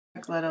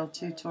little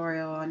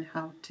tutorial on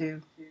how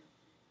to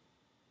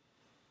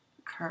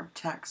curve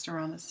text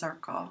around the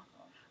circle.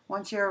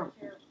 Once your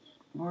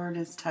word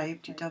is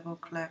typed, you double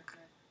click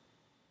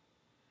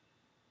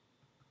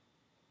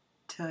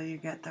till you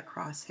get the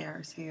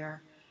crosshairs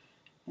here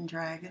and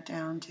drag it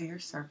down to your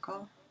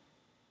circle.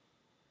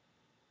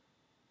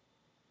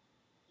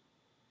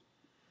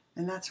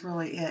 And that's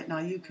really it. Now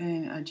you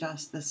can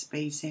adjust the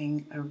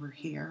spacing over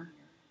here.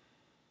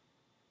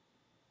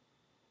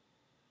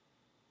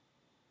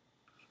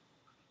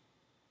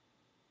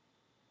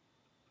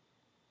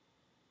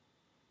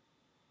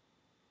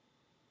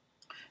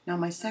 Now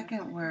my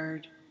second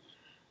word,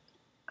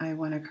 I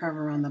want to curve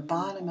around the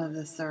bottom of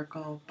the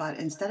circle, but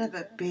instead of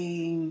it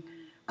being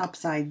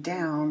upside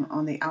down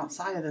on the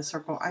outside of the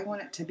circle, I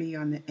want it to be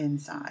on the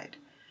inside.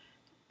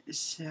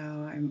 So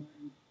I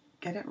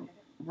get it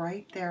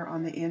right there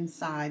on the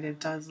inside. It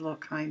does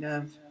look kind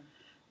of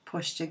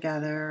pushed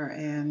together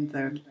and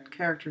the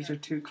characters are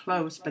too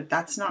close, but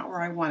that's not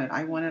where I want it.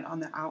 I want it on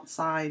the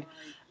outside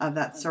of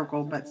that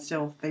circle, but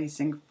still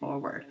facing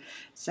forward.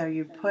 So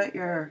you put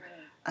your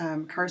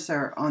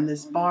cursor on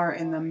this bar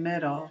in the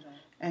middle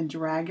and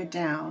drag it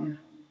down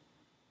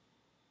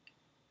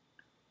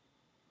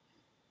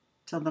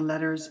till the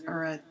letters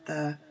are at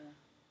the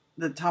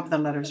top of the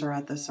letters are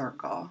at the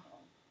circle.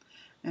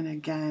 And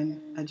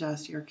again,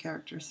 adjust your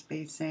character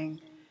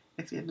spacing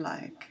if you'd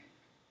like.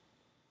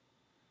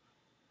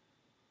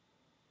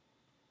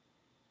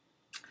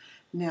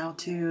 Now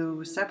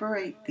to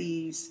separate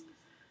these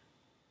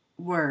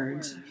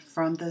words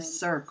from the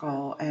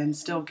circle and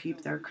still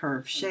keep their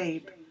curved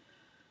shape,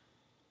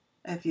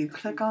 if you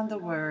click on the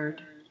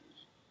word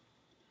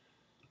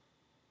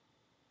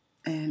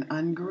and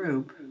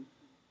ungroup,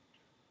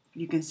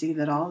 you can see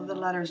that all of the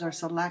letters are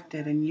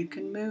selected, and you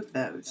can move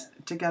those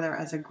together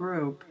as a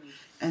group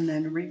and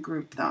then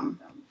regroup them,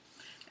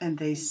 and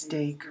they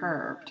stay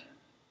curved.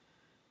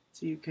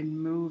 So you can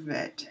move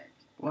it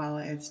while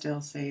it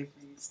still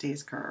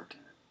stays curved.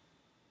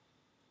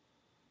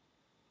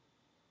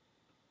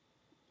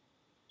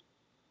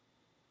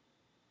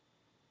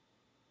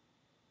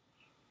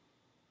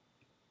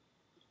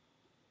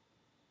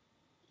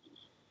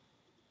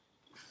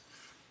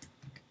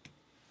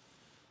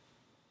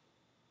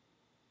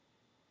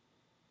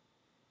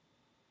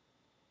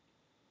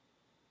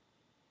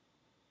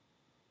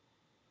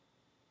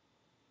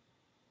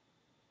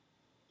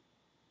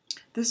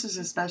 This is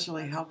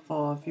especially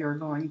helpful if you're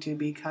going to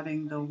be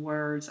cutting the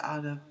words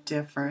out of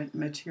different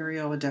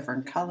material, a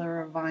different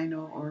color of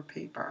vinyl or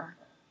paper.